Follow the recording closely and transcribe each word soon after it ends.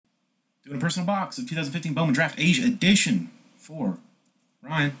Doing a personal box of 2015 Bowman Draft Asia edition for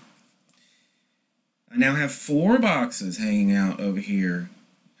Ryan. I now have 4 boxes hanging out over here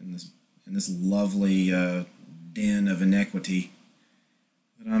in this lovely den of inequity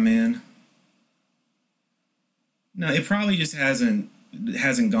that I'm in. No, it probably just hasn't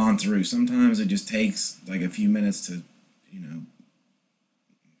gone through. Sometimes it just takes like a few minutes to,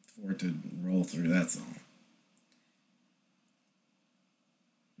 for it to roll through. That's all.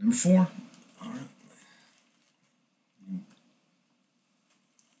 Number 4. All right.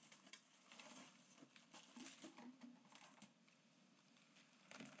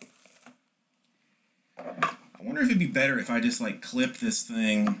 I wonder if it'd be better if I just like clip this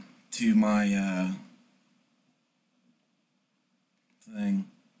thing to my thing.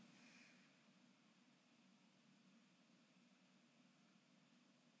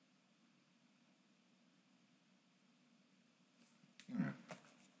 All right.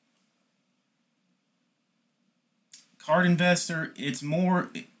 Card Investor, it's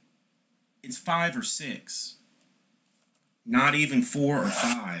 5 or 6. Not even 4 or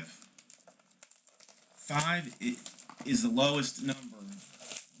 5. 5 is the lowest number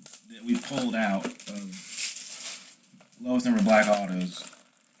that we pulled out of lowest number of black autos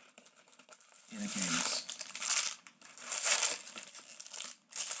in a case.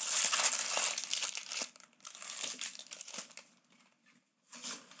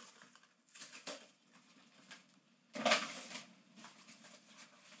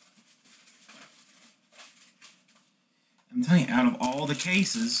 I'm telling you, out of all the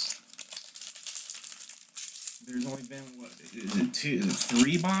cases, there's only been, what, is it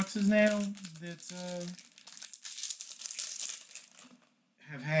 3 boxes now that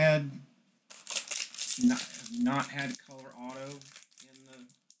have not had color auto in the.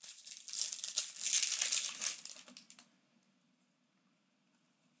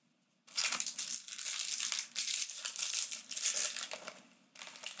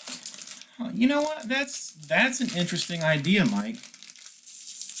 You know what? That's an interesting idea, Mike.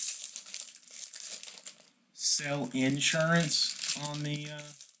 Sell insurance on the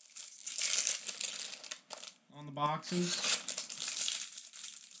boxes.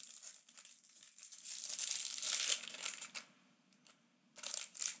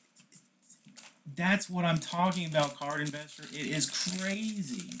 That's what I'm talking about, Card Investor. It is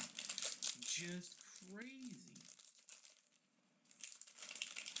crazy. Just crazy.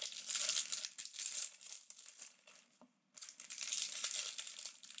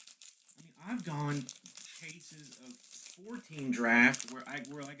 I mean, I've gone cases of 14 draft where I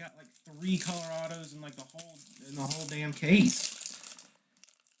got like 3 color autos in like the whole damn case.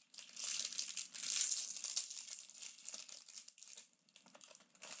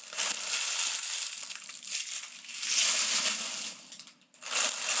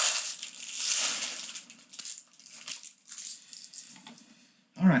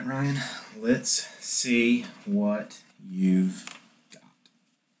 All right, Ryan, let's see what you've got.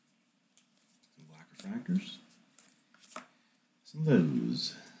 Some black refractors, some of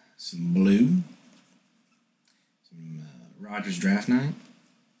those, some blue, some Rogers Draft Night,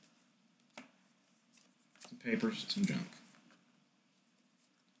 some papers, some junk.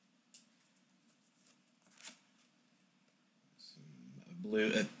 Some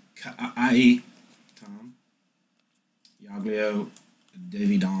blue, IE, Tom, Yaglio,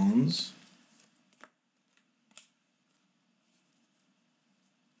 Dividends,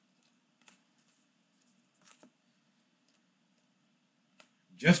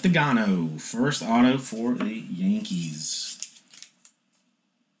 Jeff Degano, first auto for the Yankees.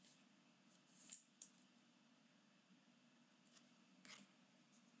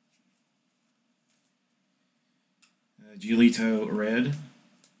 Giolito red.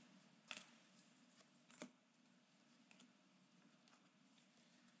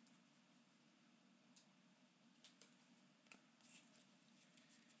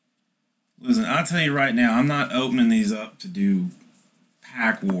 Listen, I'll tell you right now, I'm not opening these up to do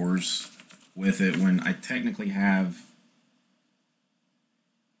pack wars with it when I technically have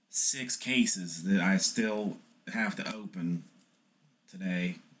 6 cases that I still have to open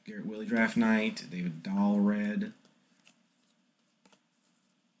today. Garrett Willie Draft Night, David Dahl red.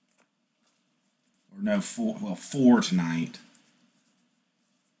 Or no, 4 tonight.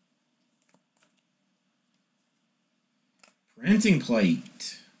 Printing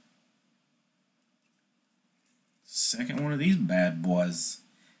plate. Second one of these bad boys.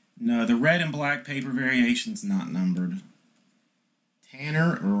 No, the red and black paper variation's not numbered.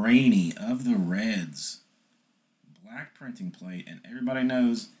 Tanner Rainey of the Reds. Black printing plate, and everybody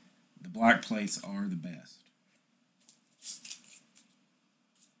knows the black plates are the best.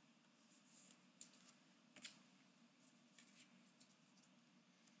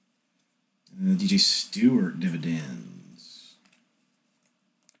 the DJ Stewart dividends.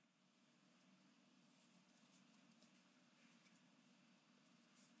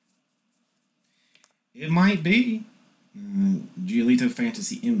 It might be. Giolito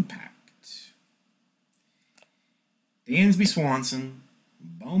Fantasy Impact. Dansby Swanson,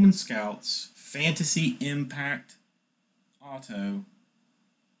 Bowman Scouts, Fantasy Impact Auto.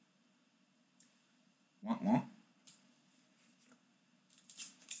 Womp womp.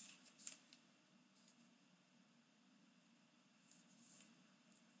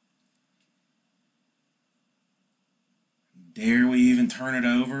 Dare we even turn it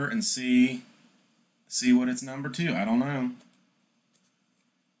over and see what it's number 2? I don't know.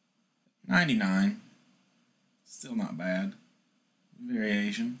 99. Still not bad.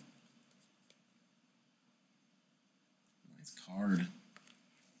 Variation. Nice card.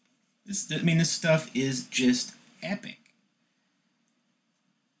 This stuff is just epic.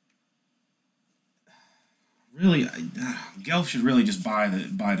 Really, Gelf should really just buy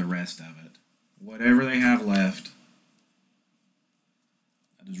the rest of it. Whatever they have left.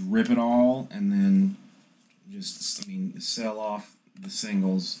 I just rip it all and then just, sell off the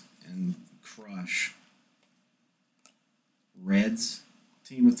singles and crush. Reds,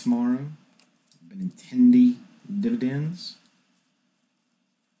 team of tomorrow. Benintendi dividends.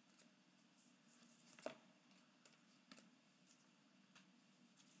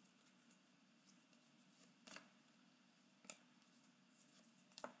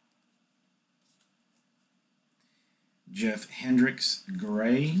 Jeff Hendricks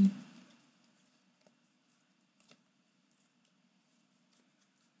Gray.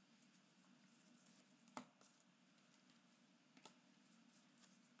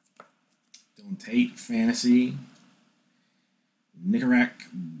 Dylan Tate Fantasy. Nicarac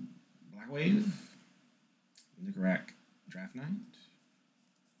Black Wave. Nicarac Draft Night.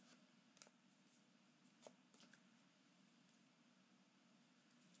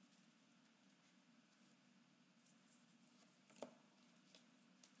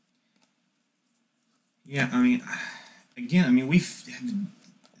 Yeah, again, we've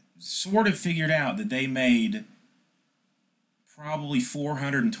sort of figured out that they made probably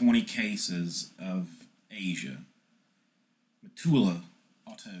 420 cases of Asia. Matula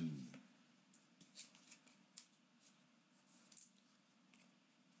Auto.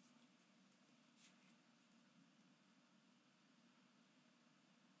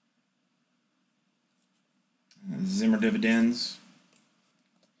 Zimmer dividends.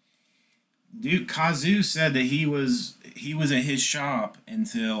 Dude, Kazu said that he was at his shop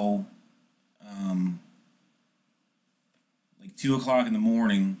until like 2 o'clock in the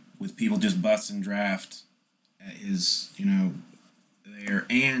morning with people just busting draft at his, there.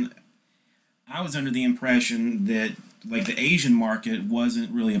 And I was under the impression that like the Asian market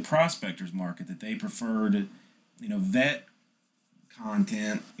wasn't really a prospector's market, that they preferred, vet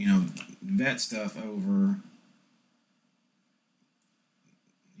content, vet stuff over,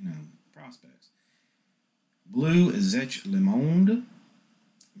 prospects. Blue Zech Le Monde.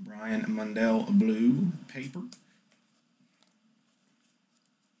 Brian Mundell Blue paper.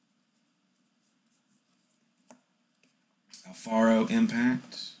 Alfaro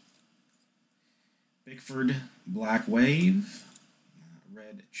Impact. Bickford Black Wave.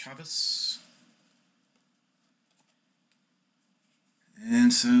 Red Chavez.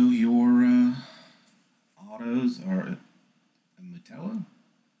 And so your autos are a Metella.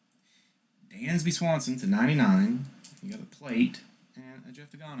 Dansby Swanson to 99. You got a plate and a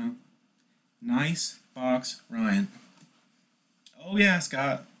Jeff Degano. Nice box, Ryan. Oh yeah,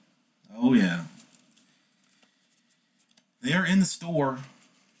 Scott. Oh yeah. They are in the store.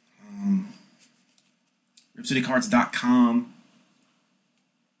 RipCityCards.com.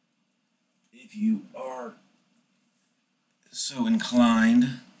 If you are so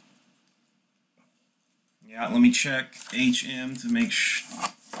inclined. Yeah, let me check HM to make sure.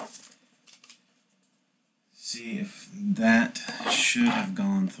 See if that should have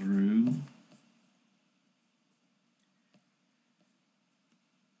gone through.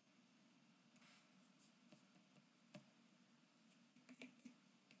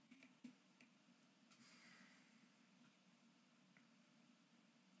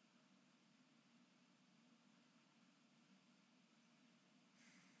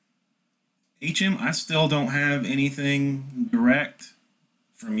 HM, I still don't have anything direct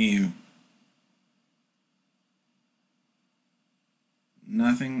from you.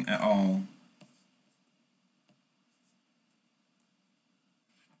 Nothing at all.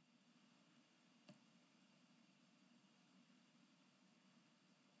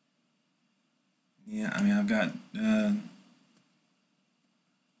 Yeah, I've got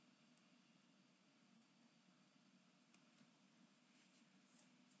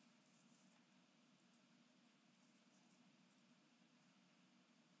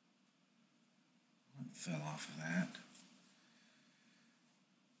fell off of that.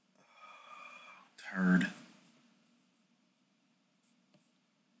 Turd.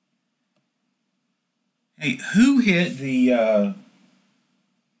 Hey, who hit the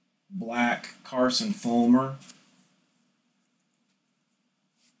black Carson Fulmer?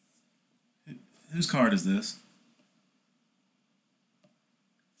 Whose card is this?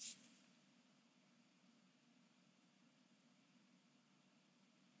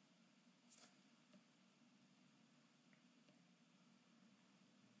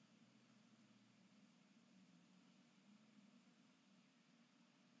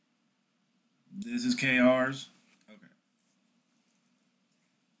 This is KR's. Okay.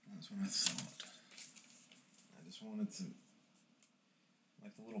 That's what I thought. I just wanted to,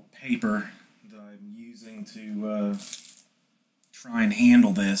 like the little paper that I'm using to try and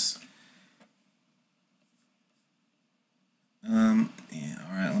handle this. Yeah,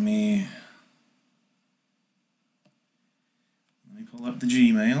 alright, let me pull up the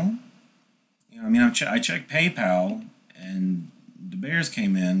Gmail. You know, I mean, I checked PayPal, and the Bears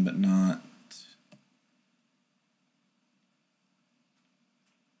came in, but not...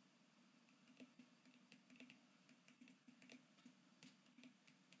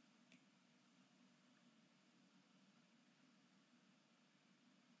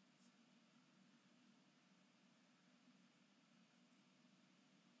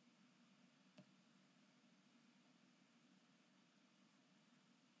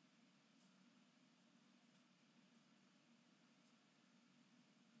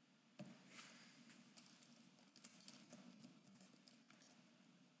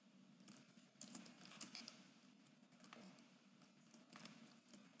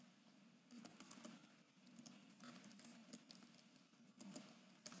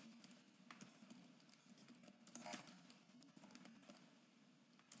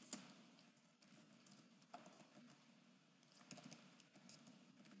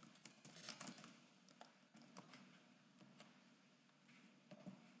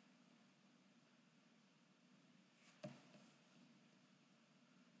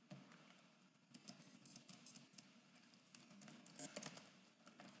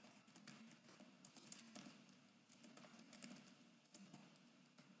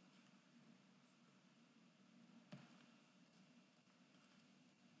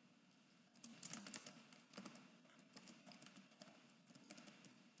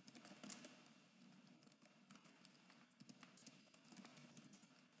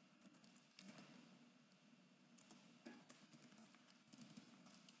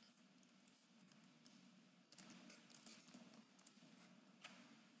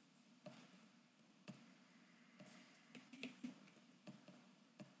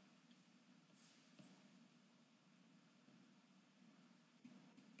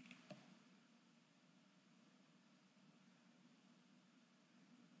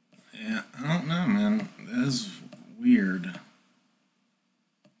 Yeah, I don't know, man. That is weird.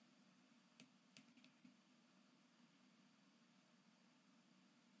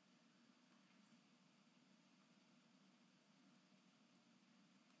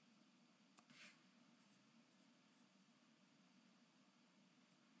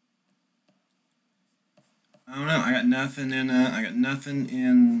 I don't know. I got nothing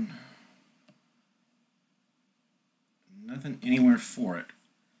in. Nothing anywhere for it.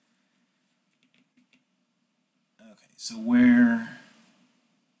 Okay, so where?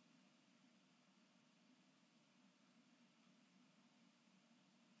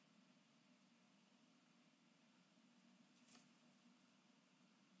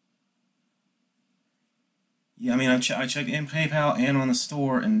 Yeah, I mean, I checked in PayPal and on the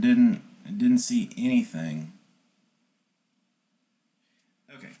store and didn't see anything.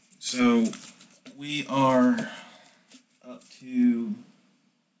 Okay, so we are up to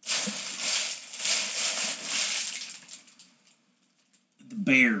the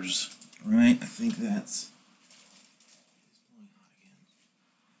Bears, right? I think that's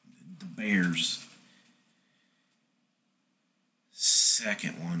the Bears.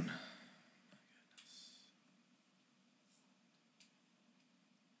 Second one.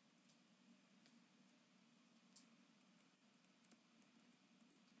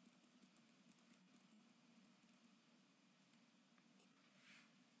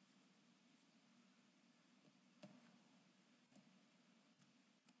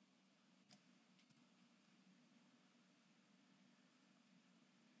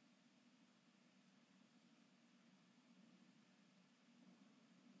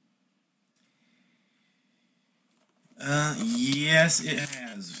 Yes, it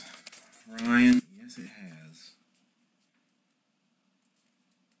has, Ryan. Yes, it has.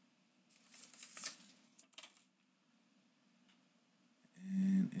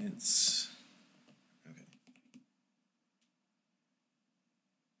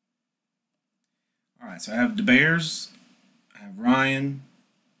 Alright, so I have the Bears, I have Ryan,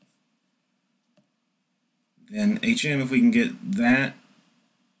 then HM, if we can get that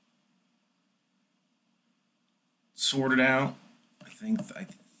sorted out. I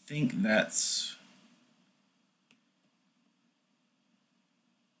think that's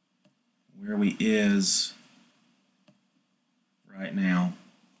where we is right now.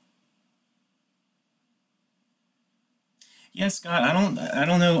 Yeah, Scott, I don't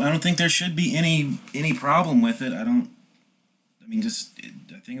know. I don't think there should be any problem with it. I mean,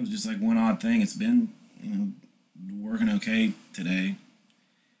 I think it was just like one odd thing. It's been, working okay today.